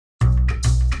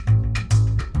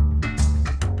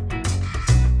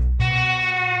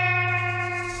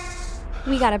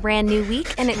We got a brand new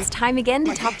week, and it's time again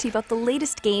to talk to you about the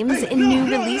latest games and new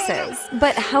releases.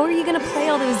 But how are you gonna play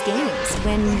all those games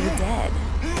when you're dead?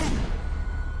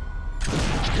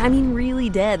 I mean really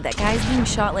dead. That guy's being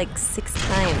shot like 6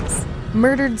 times.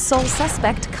 Murdered Soul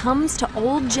Suspect comes to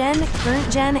old gen, current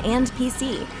gen, and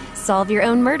PC. Solve your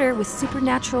own murder with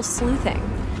supernatural sleuthing.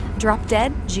 Drop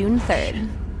Dead, June 3rd.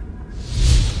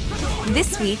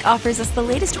 This week offers us the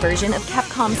latest version of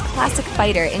Capcom's classic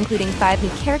fighter, including 5 new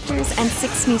characters and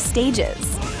 6 new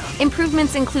stages.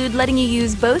 Improvements include letting you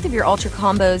use both of your ultra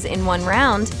combos in one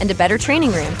round and a better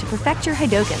training room to perfect your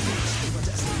Hadouken.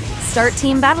 Start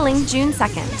team battling June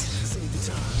 2nd.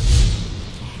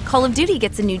 Call of Duty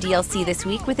gets a new DLC this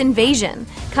week with Invasion,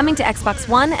 coming to Xbox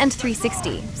One and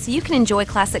 360, so you can enjoy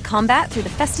classic combat through the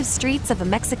festive streets of a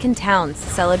Mexican town,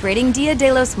 celebrating Dia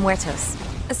de los Muertos.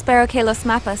 Espero que los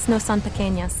mapas no son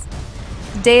pequeñas.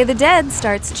 Day of the Dead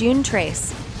starts June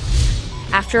Trace.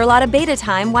 After a lot of beta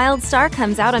time, Wildstar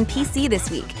comes out on PC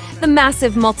this week. The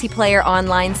massive multiplayer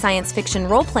online science fiction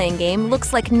role-playing game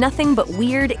looks like nothing but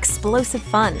weird, explosive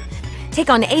fun. Take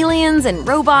on aliens and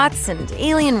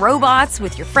alien robots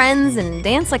with your friends and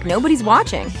dance like nobody's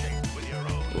watching.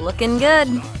 Looking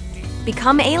good.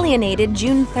 Become Alienated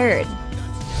June 3rd.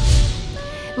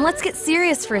 And let's get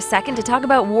serious for a second to talk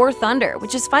about War Thunder,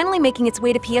 which is finally making its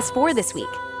way to PS4 this week.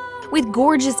 With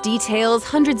gorgeous details,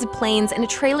 hundreds of planes, and a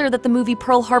trailer that the movie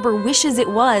Pearl Harbor wishes it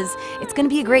was, it's going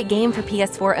to be a great game for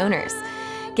PS4 owners.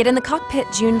 Get in the cockpit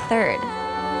June 3rd.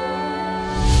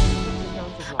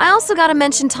 I also gotta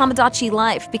mention Tomodachi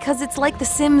Life, because it's like The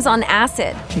Sims on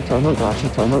acid.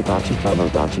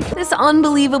 This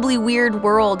unbelievably weird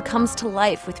world comes to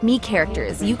life with me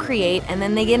characters you create, and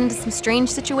then they get into some strange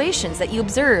situations that you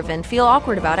observe and feel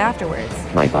awkward about afterwards.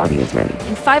 My body is ready.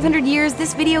 In 500 years,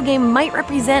 this video game might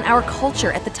represent our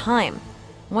culture at the time.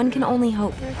 One can only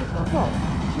hope.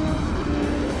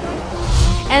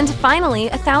 And finally,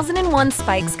 1001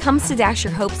 Spikes comes to dash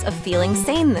your hopes of feeling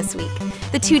sane this week.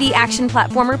 The 2D action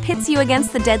platformer pits you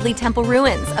against the deadly temple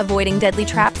ruins, avoiding deadly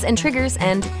traps and triggers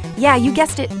and, yeah, you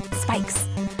guessed it, spikes.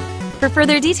 For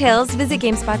further details, visit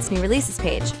GameSpot's new releases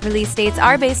page. Release dates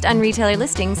are based on retailer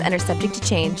listings and are subject to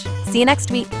change. See you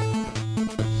next week.